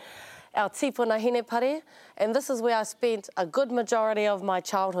our tipuna Hine Pare, and this is where I spent a good majority of my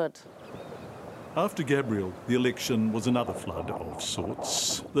childhood. After Gabrielle, the election was another flood of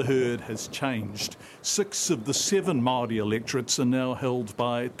sorts. The herd has changed. 6 of the 7 Māori electorates are now held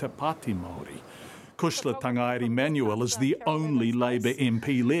by Te Pāti Māori. Kushla Tangairi Manuel is the only Labour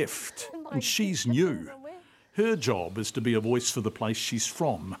MP left, and she's new. Her job is to be a voice for the place she's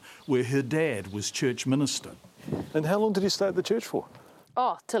from, where her dad was church minister. And how long did he stay at the church for?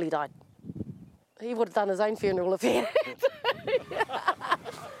 Oh, till he died. He would have done his own funeral if he had.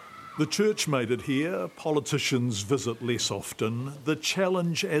 The church made it here, politicians visit less often. The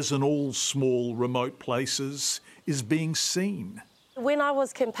challenge, as in all small, remote places, is being seen. When I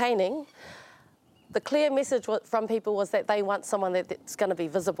was campaigning, the clear message from people was that they want someone that's going to be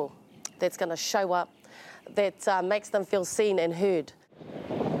visible, that's going to show up, that makes them feel seen and heard.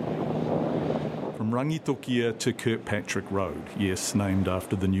 From Rangitokia to Kirkpatrick Road, yes, named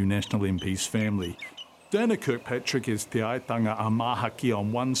after the new National MP's family. Dana Kirkpatrick is Te Aitanga a Mahaki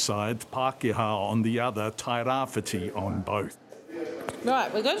on one side, Pākehā on the other, Tairawhiti on both.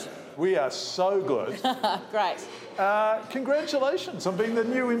 Right, we're good? We are so good. Great. Congratulations on being the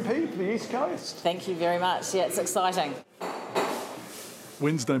new MP for the East Coast. Thank you very much. Yeah, it's exciting.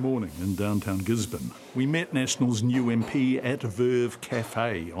 Wednesday morning in downtown Gisborne, we met National's new MP at Verve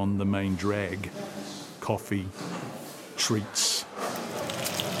Cafe on the main drag. Coffee, treats,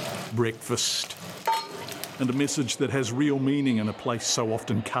 breakfast, and a message that has real meaning in a place so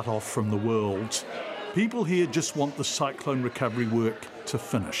often cut off from the world. People here just want the cyclone recovery work to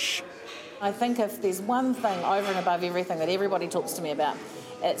finish. I think if there's one thing over and above everything that everybody talks to me about,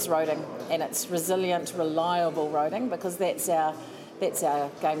 it's roading, and it's resilient, reliable roading, because that's our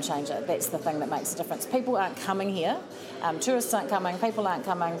game changer. That's the thing that makes a difference. People aren't coming here, tourists aren't coming, people aren't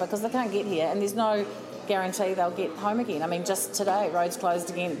coming because they can't get here, and there's no guarantee they'll get home again. I mean, just today, roads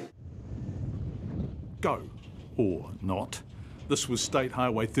closed again. Go, or not. This was State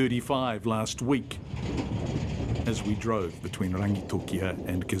Highway 35 last week as we drove between Rangitokia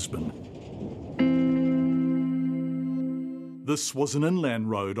and Gisborne. This was an inland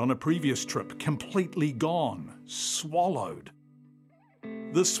road on a previous trip, completely gone, swallowed.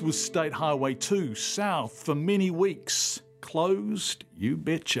 This was State Highway 2 south for many weeks, closed, you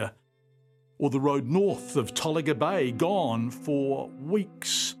betcha. Or the road north of Tolaga Bay, gone for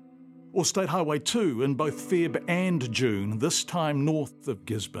weeks. Or State Highway 2 in both Feb and June, this time north of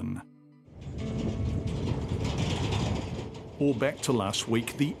Gisborne. Or back to last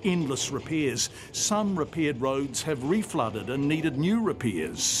week, the endless repairs. Some repaired roads have reflooded and needed new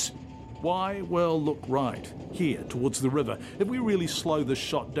repairs. Why? Well, look right, here towards the river. If we really slow this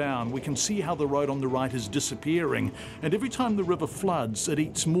shot down, we can see how the road on the right is disappearing, and every time the river floods, it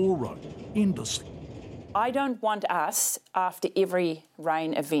eats more road, endlessly. I don't want us, after every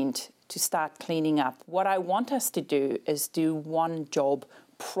rain event, to start cleaning up. What I want us to do is do one job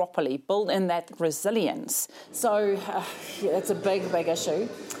properly, build in that resilience. So it's a big issue.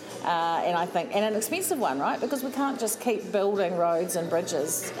 And I think, and an expensive one, right? Because we can't just keep building roads and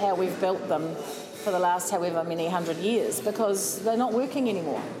bridges how we've built them for the last however many 100 years, because they're not working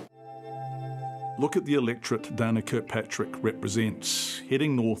anymore. Look at the electorate Dana Kirkpatrick represents.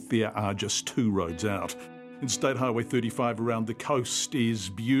 Heading north, there are just 2 roads out. In State Highway 35 around the coast is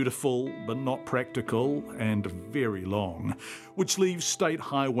beautiful, but not practical, and very long, which leaves State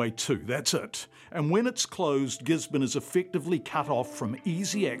Highway 2, that's it. And when it's closed, Gisborne is effectively cut off from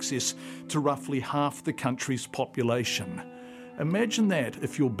easy access to roughly half the country's population. Imagine that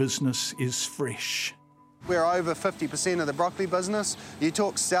if your business is fresh. We're over 50% of the broccoli business. You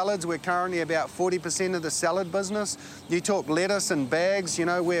talk salads, we're currently about 40% of the salad business. You talk lettuce and bags, you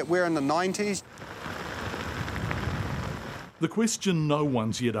know, we're in the 90s. The question no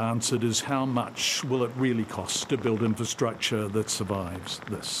one's yet answered is how much will it really cost to build infrastructure that survives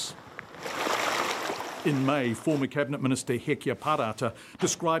this? In May, former Cabinet Minister Hekia Parata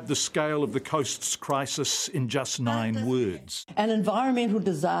described the scale of the coast's crisis in just 9 words. An environmental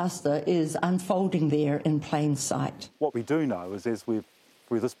disaster is unfolding there in plain sight. What we do know is, as with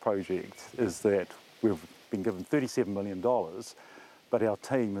this project, is that we've been given $37 million, but our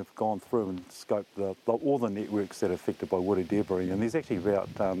team have gone through and scoped all the networks that are affected by woody debris, and there's actually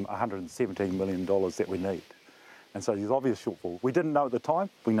about $117 million that we need. And so there's obvious shortfall. We didn't know at the time,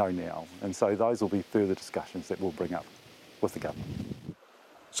 we know now. And so those will be further discussions that we'll bring up with the government.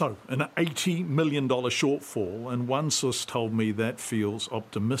 So, an $80 million shortfall, and one source told me that feels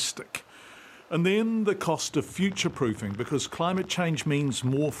optimistic. And then the cost of future-proofing, because climate change means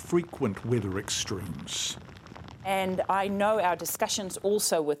more frequent weather extremes. And I know our discussions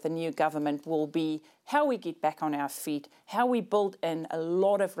also with the new government will be how we get back on our feet, how we build in a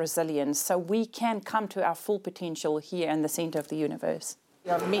lot of resilience so we can come to our full potential here in the centre of the universe.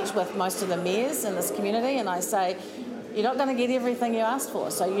 I've met with most of the mayors in this community and I say, you're not going to get everything you asked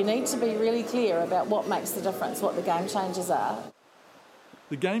for, so you need to be really clear about what makes the difference, what the game changers are.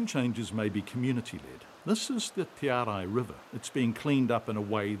 The game changers may be community-led. This is the Te Arai River. It's being cleaned up in a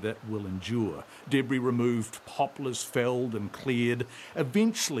way that will endure. Debris removed, poplars felled and cleared.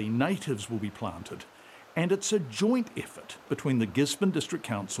 Eventually, natives will be planted. And it's a joint effort between the Gisborne District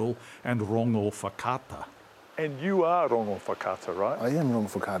Council and Rongo Whakata. And you are rongo whakata, right? I am rongo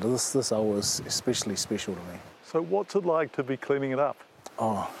whakata. This hour is especially special to me. So what's it like to be cleaning it up?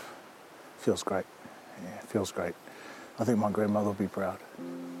 Oh, feels great. Yeah, feels great. I think my grandmother will be proud.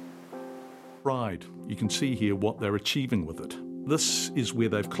 Pride. You can see here what they're achieving with it. This is where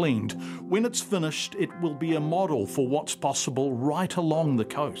they've cleaned. When it's finished, it will be a model for what's possible right along the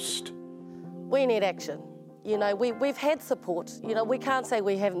coast. We need action. You know, we've had support. You know, we can't say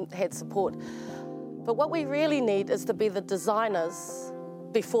we haven't had support. But what we really need is to be the designers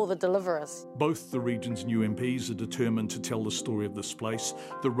before the deliverers. Both the region's new MPs are determined to tell the story of this place.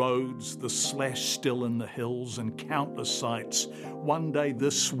 The roads, the slash still in the hills and countless sites. One day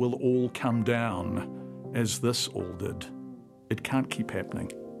this will all come down, as this all did. It can't keep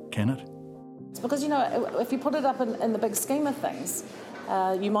happening, can it? It's because, you know, if you put it up in the big scheme of things,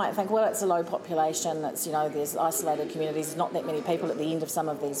 you might think, well, it's a low population, it's, you know, there's isolated communities, there's not that many people at the end of some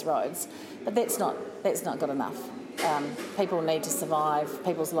of these roads, but that's not good enough. People need to survive,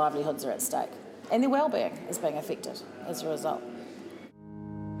 people's livelihoods are at stake, and their well-being is being affected as a result.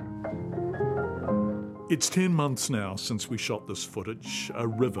 It's 10 months now since we shot this footage, a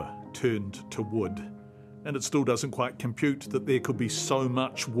river turned to wood. And it still doesn't quite compute that there could be so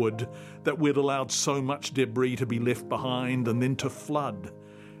much wood, that we'd allowed so much debris to be left behind and then to flood.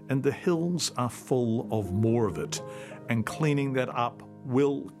 And the hills are full of more of it, and cleaning that up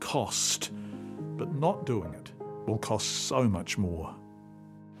will cost. But not doing it will cost so much more.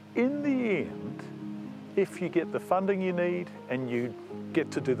 In the end, if you get the funding you need and you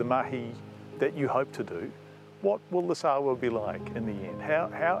get to do the mahi that you hope to do, what will this awa be like in the end?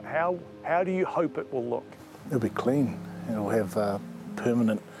 How do you hope it will look? It'll be clean. It'll have a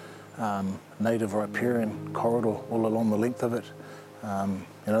permanent native riparian corridor all along the length of it.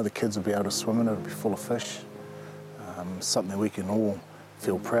 You know, the kids will be able to swim in it. It'll be full of fish. Something we can all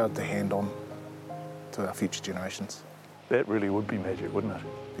feel proud to hand on to our future generations. That really would be magic, wouldn't it?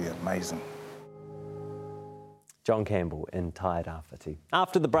 It'd be amazing. John Campbell in Tairawhiti.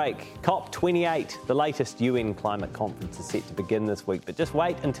 After the break, COP28, the latest UN climate conference, is set to begin this week. But just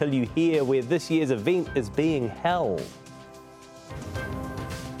wait until you hear where this year's event is being held.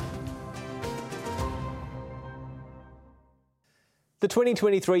 The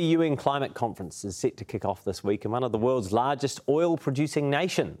 2023 UN Climate Conference is set to kick off this week in one of the world's largest oil-producing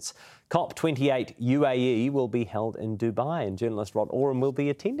nations. COP28 UAE will be held in Dubai, and journalist Oram will be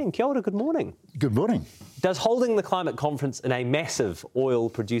attending. Kia ora, good morning. Good morning. Does holding the climate conference in a massive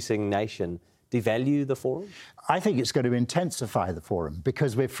oil-producing nation devalue the forum? I think it's going to intensify the forum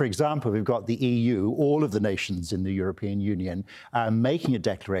because, for example, we've got the EU, all of the nations in the European Union, making a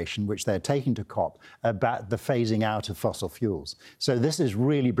declaration which they're taking to COP about the phasing out of fossil fuels. So this is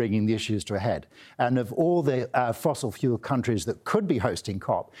really bringing the issues to a head. And of all the fossil fuel countries that could be hosting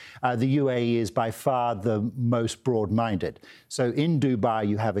COP, the UAE is by far the most broad-minded. So in Dubai,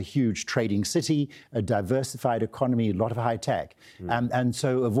 you have a huge trading city, a diversified economy, a lot of high tech. And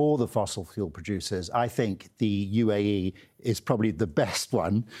so of all the fossil fuel producers, I think the UAE is probably the best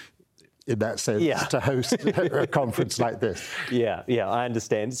one in that sense to host a conference like this. Yeah, I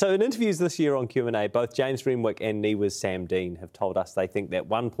understand. So in interviews this year on Q&A, both James Renwick and NIWA's Sam Dean have told us they think that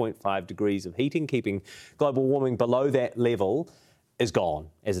 1.5 degrees of heating, keeping global warming below that level, is gone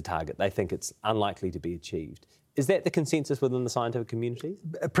as a target. They think it's unlikely to be achieved. Is that the consensus within the scientific community?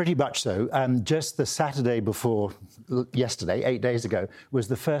 Pretty much so. Just the Saturday before yesterday, 8 days ago, was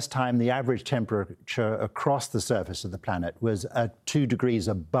the first time the average temperature across the surface of the planet was 2 degrees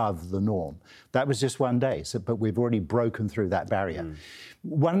above the norm. That was just one day, but we've already broken through that barrier.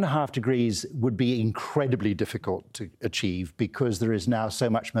 1.5 degrees would be incredibly difficult to achieve because there is now so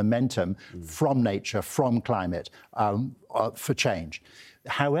much momentum from nature, from climate, for change.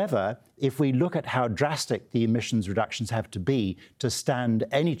 However, if we look at how drastic the emissions reductions have to be to stand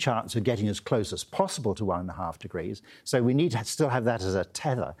any chance of getting as close as possible to 1.5 degrees, so we need to still have that as a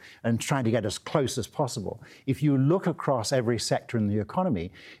tether and trying to get as close as possible. If you look across every sector in the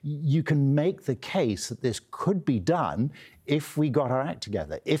economy, you can make the case that this could be done if we got our act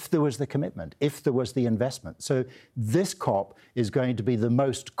together, if there was the commitment, if there was the investment. So this COP is going to be the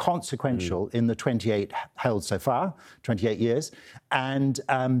most consequential in the 28 held so far, 28 years, and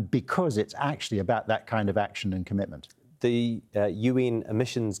because it's actually about that kind of action and commitment. The UN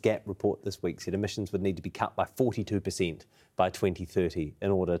emissions gap report this week said emissions would need to be cut by 42% by 2030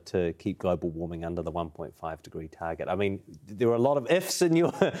 in order to keep global warming under the 1.5 degree target. I mean, there are a lot of ifs in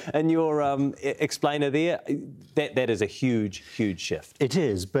your explainer there. That is a huge shift. It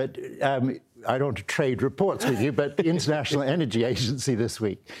is, but I don't want to trade reports with you, but the International Energy Agency this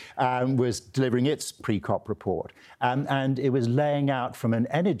week was delivering its pre-COP report. And it was laying out from an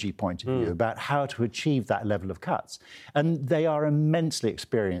energy point of view about how to achieve that level of cuts. And they are immensely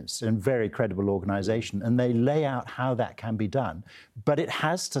experienced and very credible organisation, and they lay out how that can be done. But it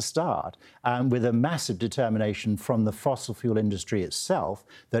has to start with a massive determination from the fossil fuel industry itself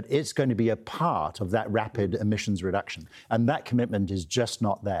that it's going to be a part of that rapid emissions reduction. And that commitment is just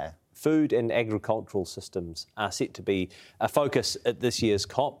not there. Food and agricultural systems are set to be a focus at this year's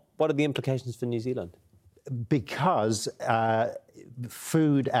COP. What are the implications for New Zealand? Because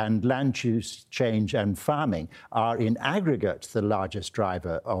food and land use change and farming are in aggregate the largest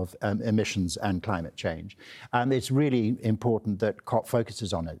driver of emissions and climate change. It's really important that COP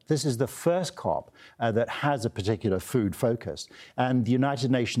focuses on it. This is the first COP that has a particular food focus, and the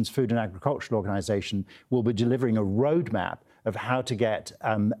United Nations Food and Agricultural Organization will be delivering a roadmap of how to get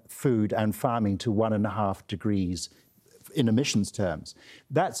food and farming to 1.5 degrees in emissions terms.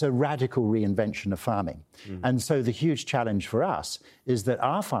 That's a radical reinvention of farming. And so the huge challenge for us is that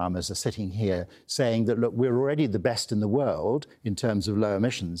our farmers are sitting here saying that, look, we're already the best in the world in terms of low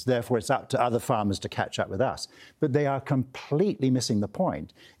emissions, therefore it's up to other farmers to catch up with us. But they are completely missing the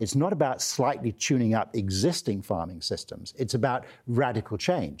point. It's not about slightly tuning up existing farming systems, it's about radical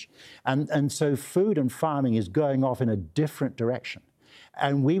change. And so food and farming is going off in a different direction.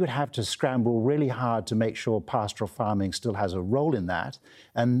 And we would have to scramble really hard to make sure pastoral farming still has a role in that.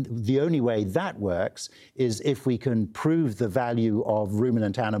 And the only way that works is if we can prove the value of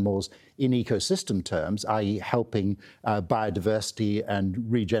ruminant animals in ecosystem terms, i.e. helping biodiversity and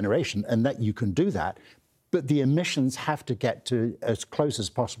regeneration, and that you can do that. But the emissions have to get to as close as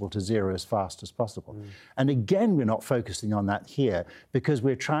possible to zero as fast as possible. And again, we're not focusing on that here because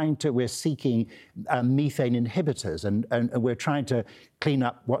we're seeking methane inhibitors and we're trying to clean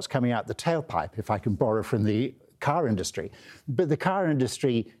up what's coming out the tailpipe, if I can borrow from the car industry. But the car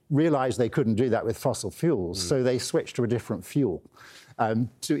industry realized they couldn't do that with fossil fuels, so they switched to a different fuel, to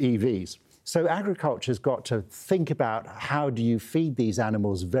EVs. So agriculture's got to think about how do you feed these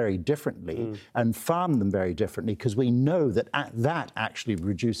animals very differently and farm them very differently, because we know that that actually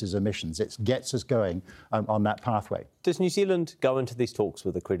reduces emissions. It gets us going on that pathway. Does New Zealand go into these talks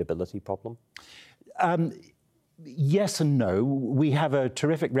with a credibility problem? Yes and no. We have a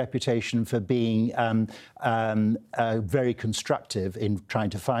terrific reputation for being very constructive in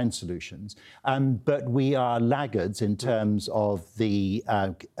trying to find solutions, but we are laggards in terms of the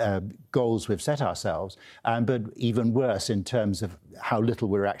goals we've set ourselves, but even worse in terms of how little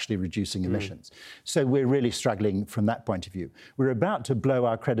we're actually reducing emissions. So we're really struggling from that point of view. We're about to blow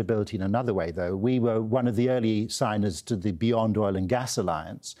our credibility in another way, though. We were one of the early signers to the Beyond Oil and Gas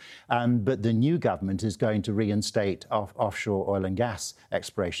Alliance, but the new government is going to reinstate offshore oil and gas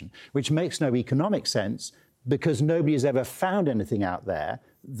exploration, which makes no economic sense because nobody has ever found anything out there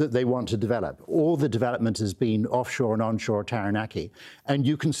that they want to develop. All the development has been offshore and onshore Taranaki, and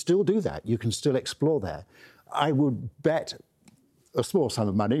you can still do that. You can still explore there. I would bet a small sum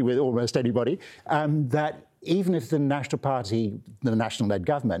of money with almost anybody that even if the National Party, the national-led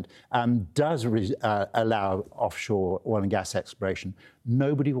government, does allow offshore oil and gas exploration,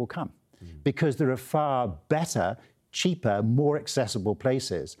 nobody will come because there are far better, cheaper, more accessible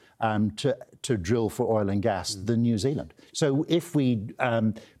places to drill for oil and gas than New Zealand. So if we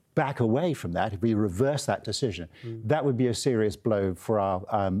back away from that, if we reverse that decision, that would be a serious blow for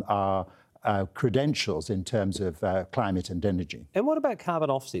our credentials in terms of climate and energy. And what about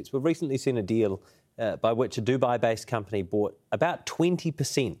carbon offsets? We've recently seen a deal by which a Dubai-based company bought about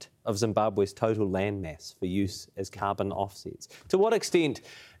 20% of Zimbabwe's total land mass for use as carbon offsets. To what extent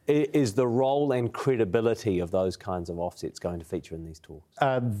is the role and credibility of those kinds of offsets going to feature in these talks?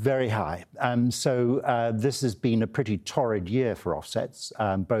 Very high. So this has been a pretty torrid year for offsets,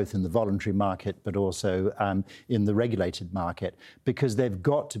 both in the voluntary market but also in the regulated market, because they've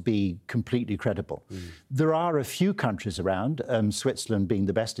got to be completely credible. There are a few countries around, Switzerland being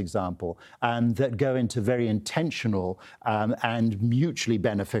the best example, that go into very intentional and mutually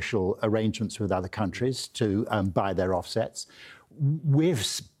beneficial arrangements with other countries to buy their offsets. We've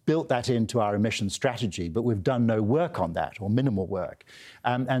built that into our emissions strategy, but we've done no work on that, or minimal work.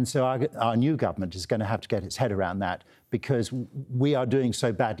 And so our new government is going to have to get its head around that, because we are doing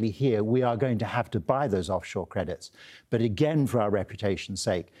so badly here, we are going to have to buy those offshore credits. But again, for our reputation's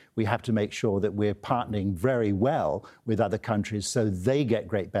sake, we have to make sure that we're partnering very well with other countries so they get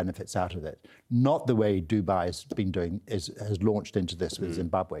great benefits out of it. Not the way Dubai has been doing, has launched into this with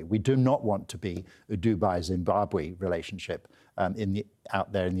Zimbabwe. We do not want to be a Dubai-Zimbabwe relationship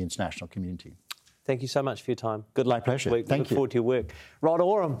out there in the international community. Thank you so much for your time. Good luck. My pleasure. Thank you. Look forward to your work. Rod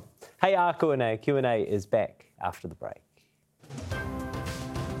Oram. Hey, our Q&A. Q&A is back after the break.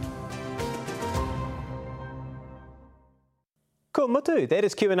 Ko mutu. That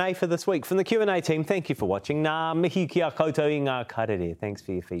is Q&A for this week. From the Q&A team, thank you for watching. Ngā mihi ki a koutou I ngā karere. Thanks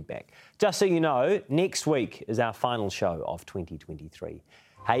for your feedback. Just so you know, next week is our final show of 2023.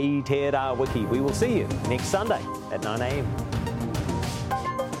 Hei te rā wiki. We will see you next Sunday at 9 a.m.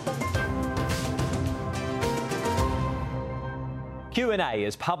 Q&A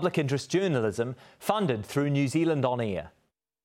is public interest journalism funded through New Zealand On Air.